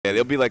Yeah,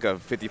 it'll be like a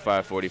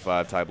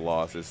 55-45 type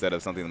loss instead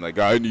of something like,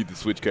 I need to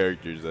switch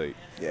characters. Like,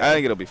 Yeah. I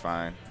think it'll be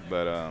fine.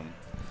 But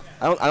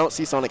I don't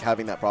see Sonic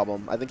having that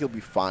problem. I think he'll be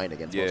fine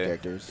against most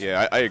characters.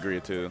 Yeah, I agree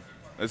too.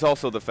 It's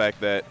also the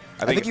fact that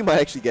I think you might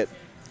actually get.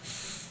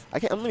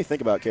 Let me think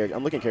about character.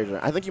 I'm looking at character.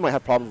 I think you might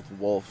have problems with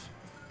Wolf.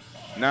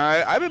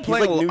 Nah, I've been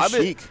playing.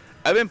 Like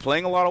I've been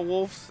playing a lot of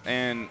Wolves,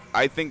 and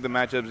I think the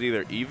matchup's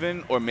either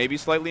even or maybe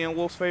slightly in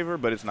Wolf's favor,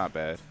 but it's not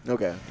bad.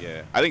 Okay.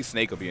 Yeah, I think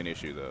Snake will be an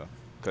issue though,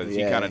 because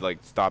he kind of like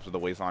stops at the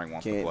way Sonic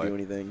wants to play. Can't do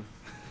anything.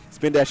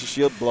 Spin dash,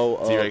 shield blow.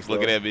 T-Rex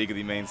looking at me because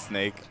he mains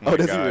Snake. Oh,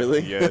 does he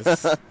really?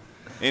 Yes.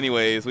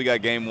 Anyways, we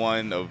got game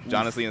 1 of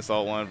Jonestly and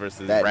SaltOne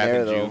versus that Raph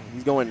and though. Ju.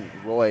 He's going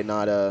Roy,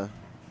 not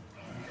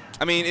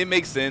I mean, it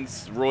makes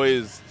sense. Roy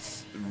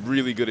is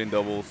really good in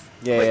doubles.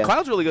 Yeah, like,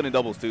 Cloud's really good in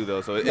doubles too, though.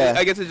 So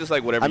I guess it's just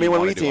like whatever. I mean,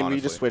 when we team, we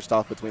just switched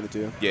off between the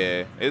two.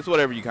 Yeah, it's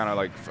whatever you kind of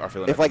like are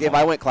feeling. If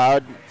I went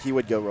Cloud, he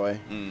would go Roy.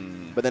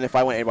 But then if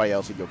I went anybody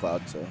else, he'd go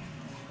Cloud. So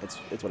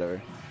it's whatever.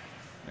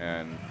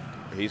 And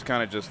he's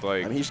kind of just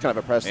like. I mean, he's just kind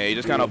of oppressed. Yeah, he's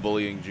just kind of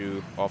bullying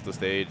Ju off the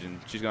stage, and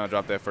she's gonna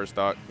drop that first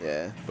stock.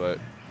 Yeah. But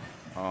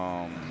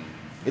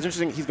it's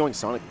interesting. He's going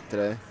Sonic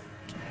today.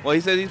 Well,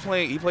 he said he's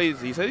playing.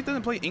 He said he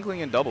doesn't play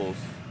Inkling in doubles.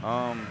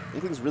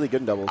 Inkling's really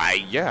good in doubles.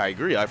 I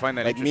agree. I find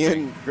that like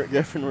interesting. me and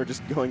Griffin were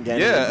just going Ganon.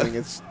 Yeah. Inkling.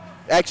 It's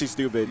actually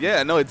stupid.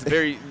 Yeah, no, it's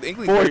very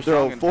Inkling's forward very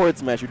throw, strong. forward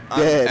smash, you're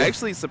dead. I'm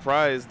actually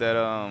surprised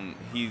that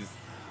he's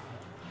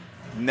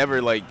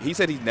never he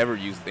said he's never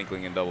used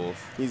Inkling in doubles.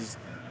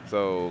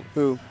 So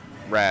who?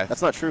 Wrath.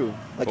 That's not true.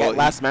 Like at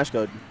last Smash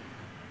Code.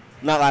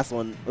 Not last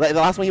one. The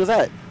last one he was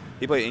at.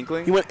 He played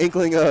Inkling? He went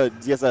Inkling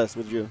DSS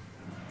with you.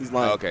 He's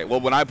lying. Okay.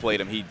 Well, when I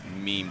played him, he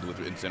memed with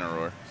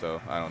Incineroar,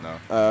 so I don't know.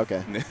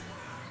 Okay.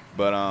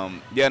 But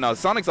yeah, no,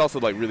 Sonic's also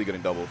like really good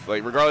in doubles.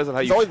 Like regardless of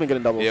how he's always been good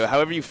in doubles. Yeah,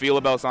 however you feel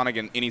about Sonic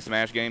in any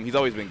Smash game, he's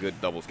always been good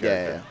doubles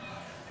character.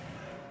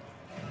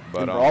 Yeah.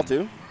 But in Brawl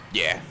too?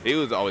 Yeah, he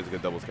was always a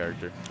good doubles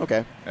character.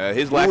 Okay.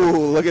 His lack.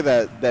 Ooh, look at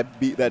that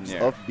beat, that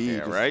up B.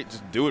 Yeah, right.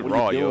 Just do it what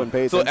raw, are you doing?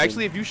 Pay So attention.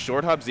 actually, if you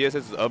short hop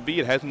ZSS's up B,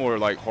 it has more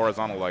like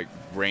horizontal like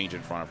range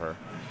in front of her.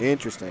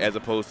 Interesting. As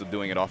opposed to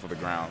doing it off of the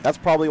ground. That's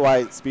probably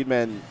why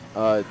Speedman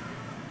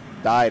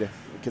died,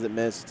 because it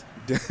missed.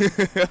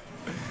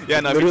 Yeah,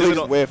 no. Literally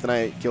just whiffed and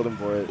I killed him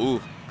for it. Ooh,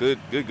 good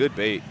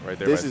bait right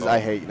there. This is I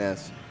hate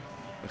Ness.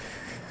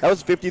 That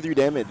was 53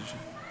 damage.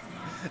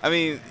 I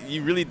mean,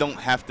 you really don't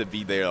have to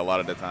be there a lot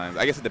of the times.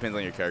 I guess it depends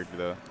on your character,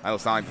 though. I know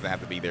Sonic doesn't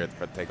have to be there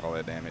to take all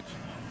that damage.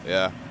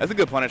 Yeah, that's a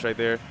good punish right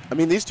there. I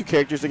mean, these two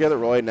characters together,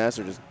 Roy and Ness,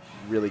 are just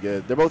really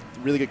good. They're both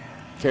really good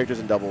characters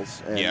in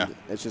doubles. And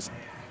it's just,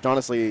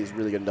 Jonestly is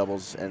really good in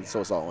doubles, and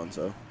so is SaltOne,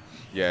 so.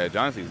 Yeah,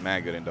 Jonestly's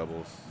mad good in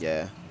doubles.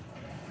 Yeah.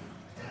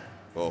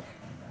 Well,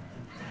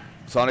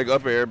 Sonic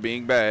up air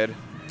being bad.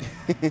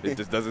 It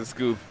just doesn't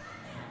scoop.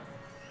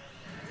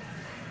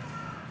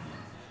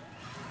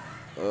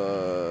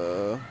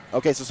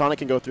 Okay, so Sonic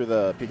can go through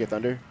the PK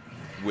Thunder.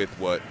 With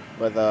what?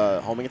 With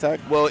homing attack?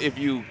 Well, if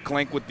you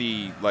clank with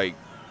the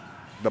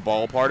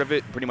ball part of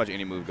it, pretty much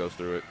any move goes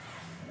through it.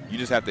 You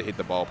just have to hit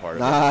the ball part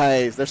of it.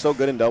 Nice. They're so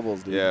good in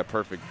doubles, dude. Yeah,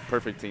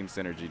 perfect team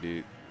synergy,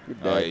 dude. You're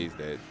dead. Oh, yeah, he's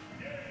dead.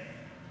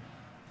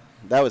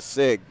 That was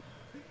sick.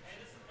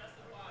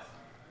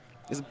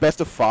 Is it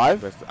best of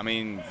 5? I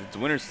mean, it's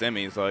winner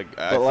semi, so I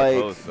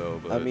suppose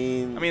so. But I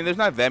mean, there's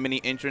not that many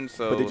entrants,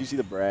 so. But did you see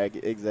the brag?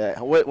 Exact.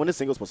 When is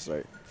singles supposed to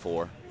start?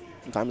 4.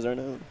 What time is there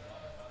now?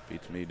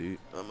 Beats me, dude.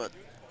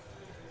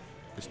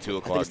 It's 2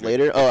 o'clock. I think it's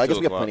later. Oh, I guess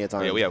we have plenty of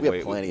time. Yeah, we have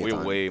plenty of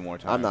time. way more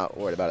time. I'm not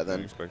worried about it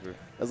then.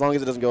 As long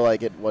as it doesn't go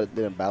like it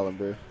did in Battle and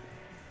Brew.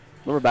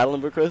 Remember Battle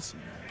and Brew, Chris?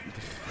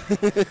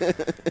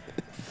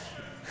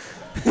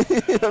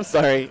 I'm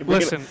sorry.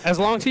 Listen, as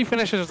long as he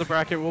finishes the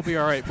bracket, we'll be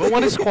all right. But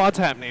when is squads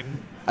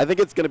happening? I think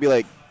it's going to be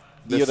like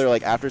either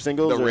like after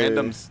singles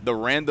the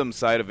random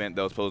side event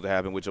that was supposed to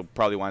happen, which will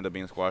probably wind up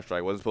being Squash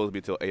Strike, wasn't supposed to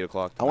be till 8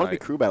 o'clock tonight. I want to be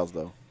crew battles,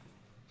 though.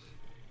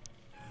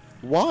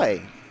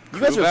 Why? You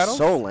guys are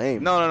so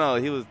lame. No.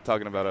 He was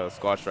talking about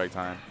Squash Strike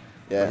time.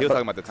 Yeah, he was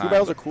talking about the time. Crew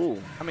battles are cool.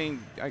 I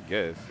mean, I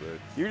guess. But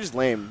you're just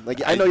lame.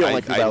 Like I know you don't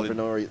like crew battles for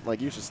no reason.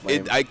 Like you're just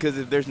lame. Because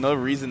if there's no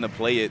reason to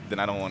play it, then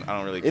I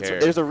don't really care.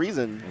 There's a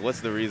reason. What's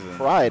the reason?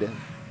 Pride.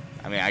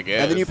 I mean, I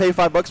guess. And then you pay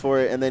 $5 for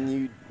it, and then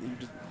you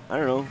just I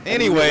don't know.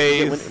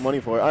 Anyways, you get money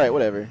for it. All right,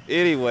 whatever.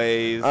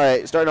 Anyways. All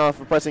right, starting off,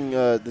 we're pressing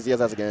the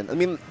ZSS again. I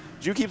mean,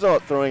 Ju keeps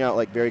throwing out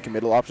like very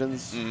committal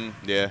options.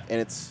 Yeah.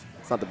 And it's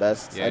not the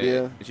best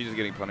idea. And she's just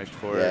getting punished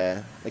for it.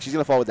 Yeah. Like she's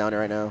gonna fall with down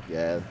air right now.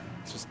 Yeah.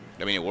 It's just.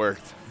 I mean, it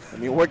worked. I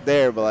mean, it worked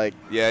there, but like.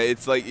 Yeah,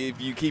 it's like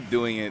if you keep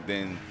doing it,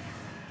 then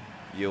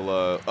you'll.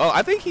 Oh,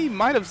 I think he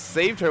might have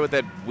saved her with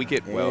that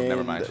wicket. Well,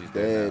 never mind. She's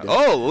dead now.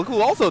 Oh, look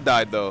who also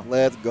died though.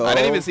 Let's go. I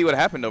didn't even see what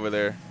happened over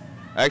there.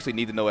 I actually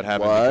need to know what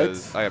happened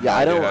because I have no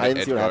idea I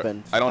didn't see what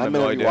happened. I don't have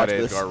no idea how to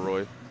Edgar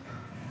Roy.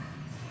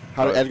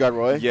 How to Edgar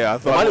Roy? Yeah, I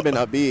thought it might have been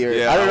up B or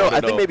yeah, I don't know.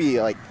 I think maybe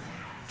like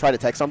try to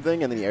tech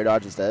something and then he air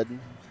dodge instead.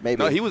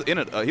 Maybe. No, he was in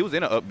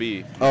a up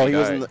B. Oh, he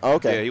was in the,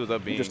 okay. Yeah, he was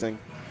up B. Interesting.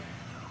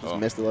 Just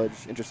missed the ledge.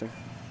 Interesting.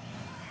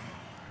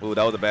 Ooh,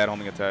 that was a bad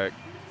homing attack.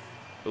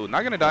 Ooh,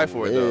 not gonna die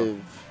for it though.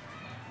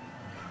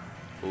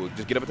 Ooh,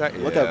 just get up attack.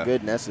 Look how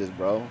good Ness is,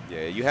 bro.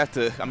 Yeah, you have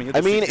to. I mean,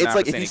 it's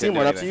like if you see him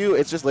run up to you,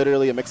 it's just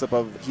literally a mix-up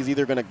of he's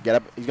either gonna get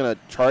up, he's gonna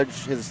charge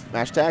his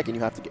mash attack, and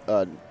you have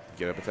to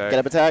get up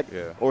attack.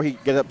 Yeah. Or he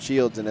gets up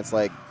shields, and it's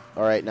like,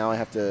 all right, now I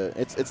have to.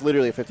 It's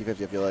literally a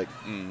 50-50. I feel like.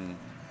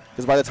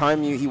 Because by the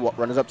time he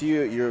runs up to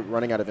you, you're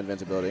running out of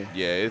invincibility.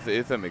 Yeah,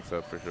 it's a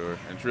mix-up for sure.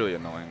 And it's really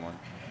annoying one.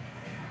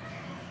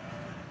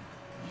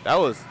 That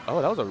was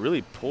a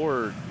really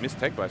poor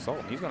mistake by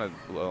Salt. He's gonna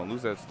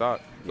lose that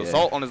stock. So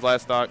Salt on his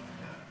last stock.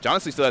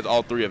 Jonestly still has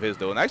all 3 of his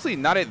though, and actually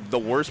not at the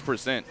worst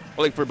percent.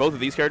 Well, like for both of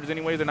these characters,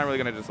 anyways, they're not really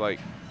gonna just like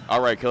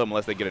outright kill him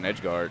unless they get an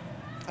edge guard.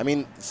 I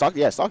mean,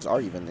 stocks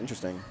are even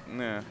interesting.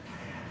 Yeah.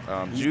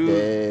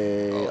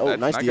 Jude. Oh,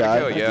 nice DI.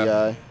 Nice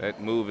DI.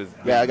 That move is.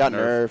 Yeah, I got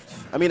nerfed.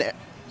 I mean,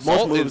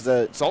 most moves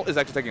that Salt is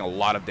actually taking a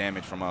lot of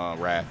damage from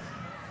Wrath.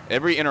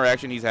 Every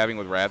interaction he's having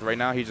with Wrath right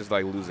now, he's just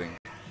like losing.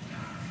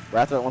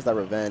 Wrath wants that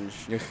revenge.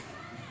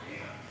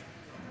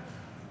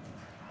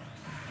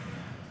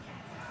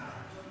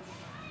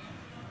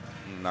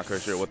 Not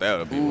quite sure what that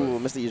would be. Ooh,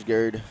 missed the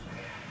Ishgard.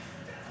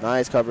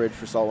 Nice coverage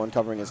for SaltOne,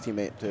 covering his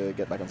teammate to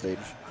get back on stage.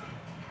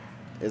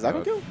 Is that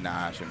going to kill?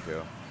 Nah, I shouldn't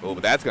kill. Oh,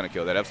 but that's going to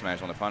kill. That up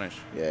smash on the punish.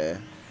 Yeah.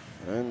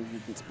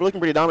 And it's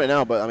looking pretty dominant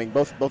now, but I mean,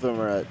 both of them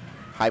are at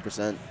high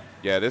percent.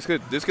 Yeah, this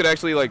could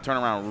actually like turn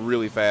around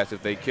really fast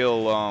if they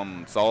kill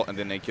Salt and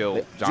then they kill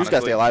Jonestly. Juice got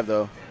to stay alive,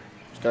 though.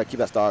 Just got to keep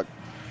that stock.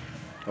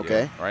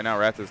 Okay. Yeah. Right now,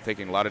 Wrath is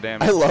taking a lot of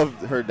damage. I love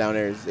her down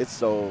airs. It's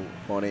so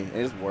funny.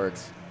 It just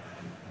works.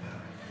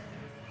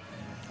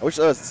 I wish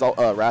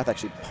Wrath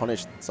actually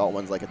punished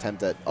SaltOne's like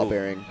attempt at up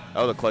airing. That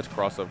was a clutch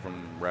cross up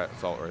from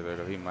Salt right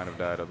there. He might have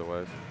died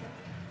otherwise.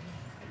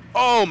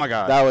 Oh my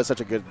God! That was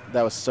such a good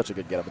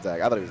get up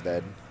attack. I thought he was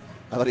dead.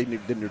 I thought he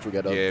did neutral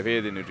get up. Yeah, if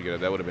he did neutral get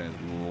up, that would have been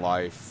his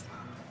life.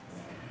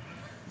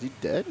 Is he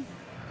dead?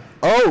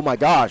 Oh my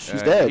gosh,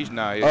 he's dead.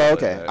 Oh,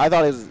 okay. Dead. I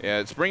thought it was.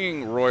 Yeah,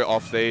 springing Roy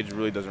off stage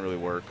really doesn't really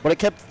work. But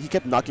he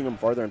kept knocking him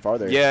farther and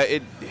farther. Yeah,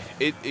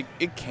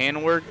 it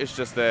can work. It's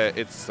just that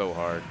it's so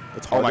hard.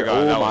 It's hard. Oh my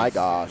God! Oh my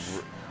gosh.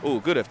 Ooh,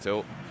 good F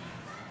tilt.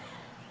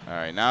 All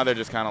right, now they're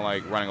just kind of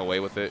like running away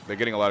with it. They're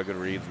getting a lot of good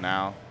reads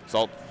now.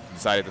 Salt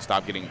decided to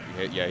stop getting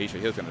hit. Yeah, he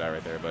was gonna die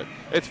right there, but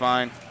it's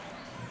fine.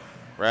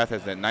 Wrath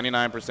has that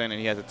 99%, and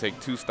he has to take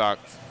 2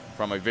 stocks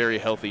from a very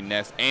healthy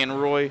Ness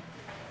and Roy.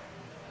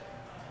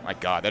 My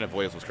God, that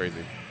avoidance was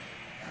crazy.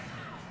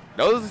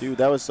 Dude,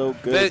 that was so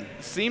good.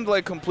 That seemed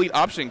like complete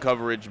option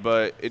coverage,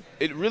 but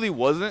it really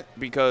wasn't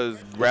because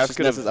Wrath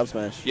could have up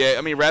smash. Yeah,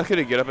 I mean Wrath could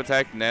have get up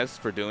attacked Ness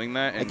for doing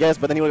that. And I guess,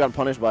 but then he would have gotten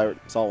punished by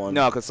SaltOne.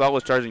 No, because Salt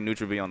was charging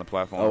neutral B on the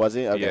platform. Oh, was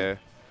he? Okay. Yeah.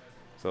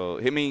 So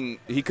I mean,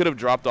 he could have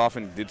dropped off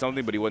and did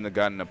something, but he wouldn't have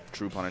gotten a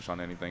true punish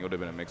on anything. It would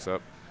have been a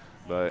mix-up.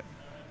 But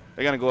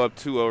they're gonna go up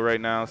 2-0 right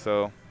now,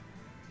 so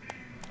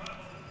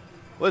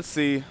let's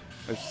see.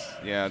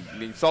 Yeah,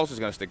 Salt's just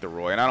going to stick to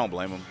Roy, and I don't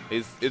blame him.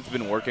 It's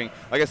been working.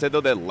 Like I said,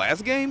 though, that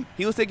last game,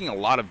 he was taking a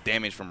lot of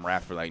damage from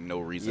Wrath for, like, no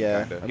reason.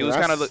 Yeah, kinda. I mean, he was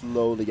kind of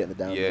slowly getting it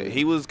down. Yeah,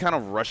 he was kind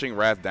of rushing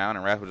Wrath down,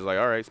 and Wrath was just like,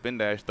 all right, spin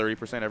dash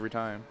 30% every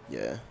time.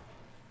 Yeah.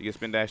 You get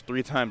spin dash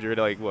 3 times, you're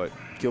like, what?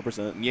 Kill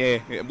percent. Yeah,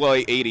 well,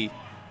 80.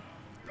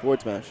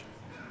 Forward smash.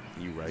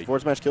 You right. Does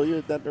forward smash kill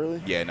you that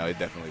early? Yeah, no, it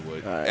definitely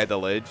would. Right. At the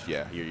ledge,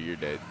 yeah, you're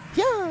dead.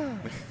 Yeah.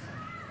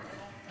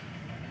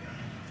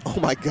 Oh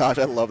my gosh,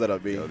 I love that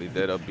up B. Yo, they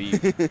did up B.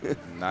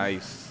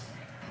 Nice.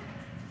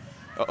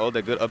 Uh-oh,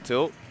 that good up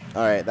tilt.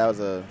 All right, that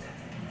was a...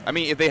 I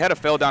mean, if they had a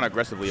fell down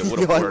aggressively, it would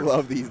have worked. I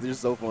love these. They're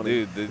so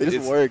funny. Dude, they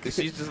just work.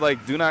 She's just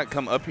like, do not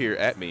come up here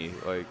at me.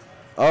 Like.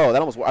 Oh, that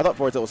almost... I thought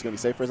forward tilt was going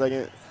to be safe for a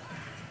second.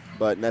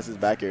 But Ness's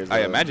back air is...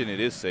 I imagine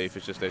it is safe.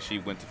 It's just that she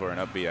went for an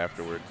up B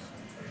afterwards.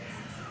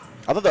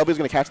 I thought the up B was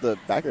going to catch the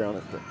back air on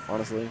it,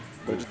 honestly.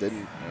 But it just didn't.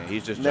 Yeah,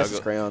 he's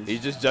just crayons.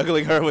 He's just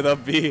juggling her with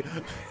up B.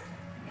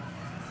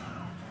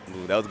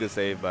 Ooh, that was a good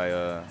save by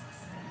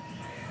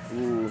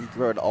Ooh, he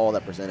covered all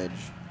that percentage.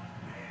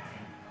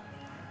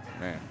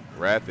 Man,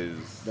 Wrath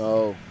is...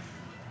 No.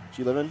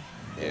 She living?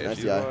 Yeah, nice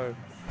she's DI. alive.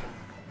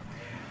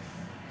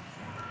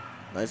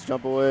 Nice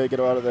jump away. Get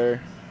her out of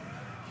there.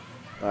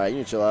 All right, you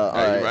need to chill out. All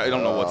right. I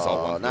don't know what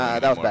SaltOne's doing Nah,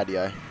 that was bad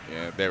DI.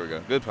 Yeah, there we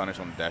go. Good punish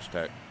on the dash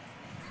attack.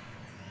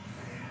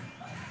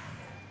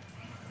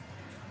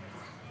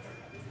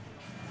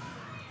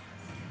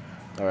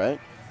 All right.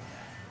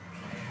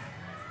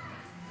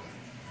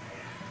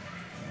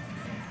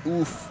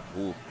 Oof.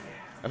 Ooh.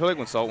 I feel like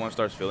when SaltOne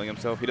starts feeling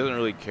himself, he doesn't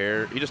really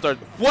care. He just starts,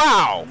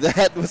 wow!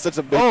 That was such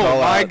a big call out.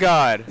 Oh, my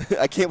God.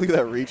 I can't believe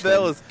that reached That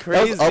him. was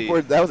crazy. That was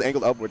upward. That was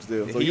angled upwards,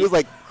 too. So he was,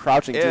 like,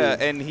 crouching, too. Yeah,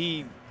 and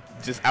he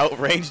just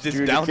outranged his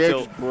down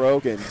tilt. Dude,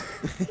 broken.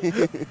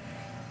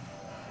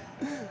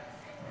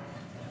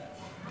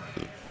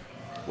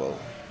 Whoa.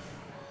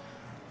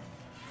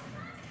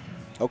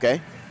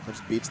 Okay. That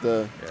just beats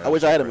the... Yeah, I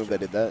wish I had a move that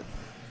did that.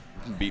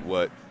 Beat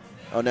what?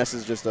 Oh, Ness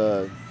is just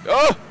Oh!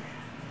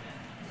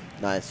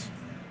 Nice.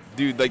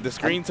 Dude, like the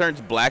screen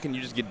turns black and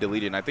you just get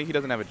deleted. And I think he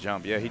doesn't have a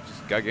jump. Yeah, he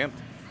just got gimped.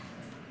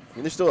 I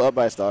mean, they're still up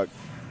by a stock.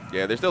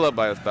 Yeah, they're still up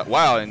by a stock.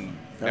 Wow, and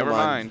never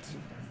mind.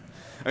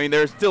 I mean,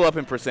 they're still up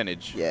in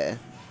percentage. Yeah.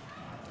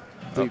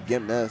 So you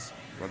gimped Ness.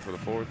 Went for the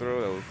forward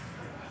throw. That was.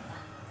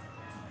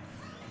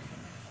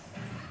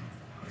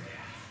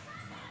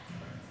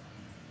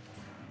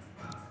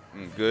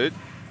 Good.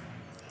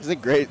 Isn't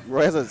it great?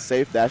 Roy has a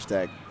safe dash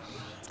tag.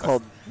 It's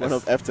called one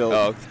of F tilt.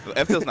 Oh,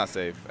 F tilt's not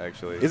safe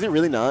actually. Is it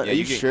really not? Yeah, Are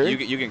you can, sure?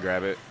 you can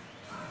grab it,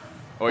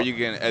 or you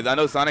can. I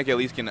know Sonic at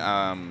least can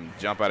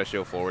jump out of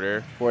shield forward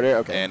air. Forward air,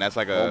 okay. And that's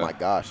like a. Oh my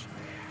gosh.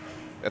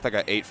 That's like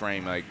an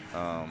 8-frame like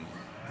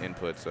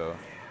input. So.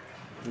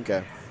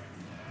 Okay.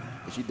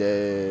 She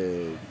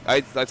did.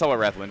 I saw what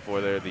Wrath went for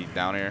there, the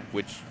down air,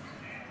 which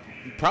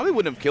probably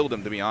wouldn't have killed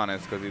him to be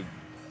honest, because he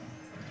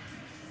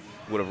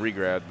would have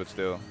regrabbed, but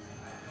still.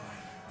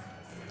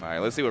 All right,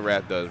 let's see what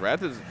Wrath does.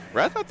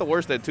 Wrath's not the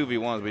worst at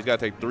 2v1s, but he's got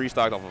to take 3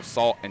 stocks off of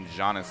Salt and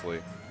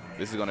Jonestly.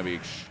 This is going to be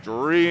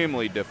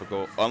extremely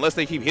difficult, unless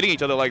they keep hitting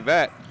each other like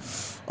that.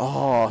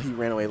 Oh, he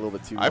ran away a little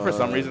bit too much. I, for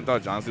some reason,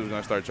 thought Jonestly was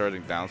going to start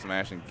charging down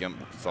smash and gimp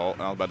Salt,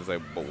 and I was about to say,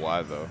 but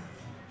why, though?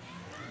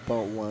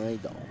 But why,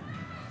 though?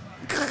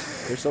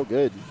 They're so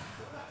good.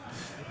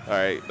 All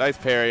right, nice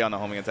parry on the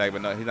homing attack,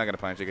 but no, he's not going to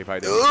punch it. He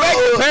probably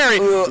did. Parry!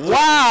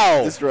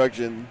 Wow!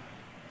 Destruction.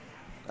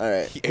 All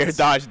right. He air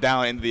dodged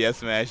down into the S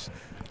smash.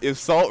 If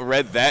Salt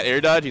read that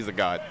air dodge, he's a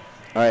god.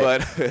 All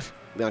right. But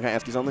Leon, can I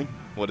ask you something?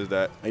 What is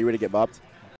that? Are you ready to get bopped?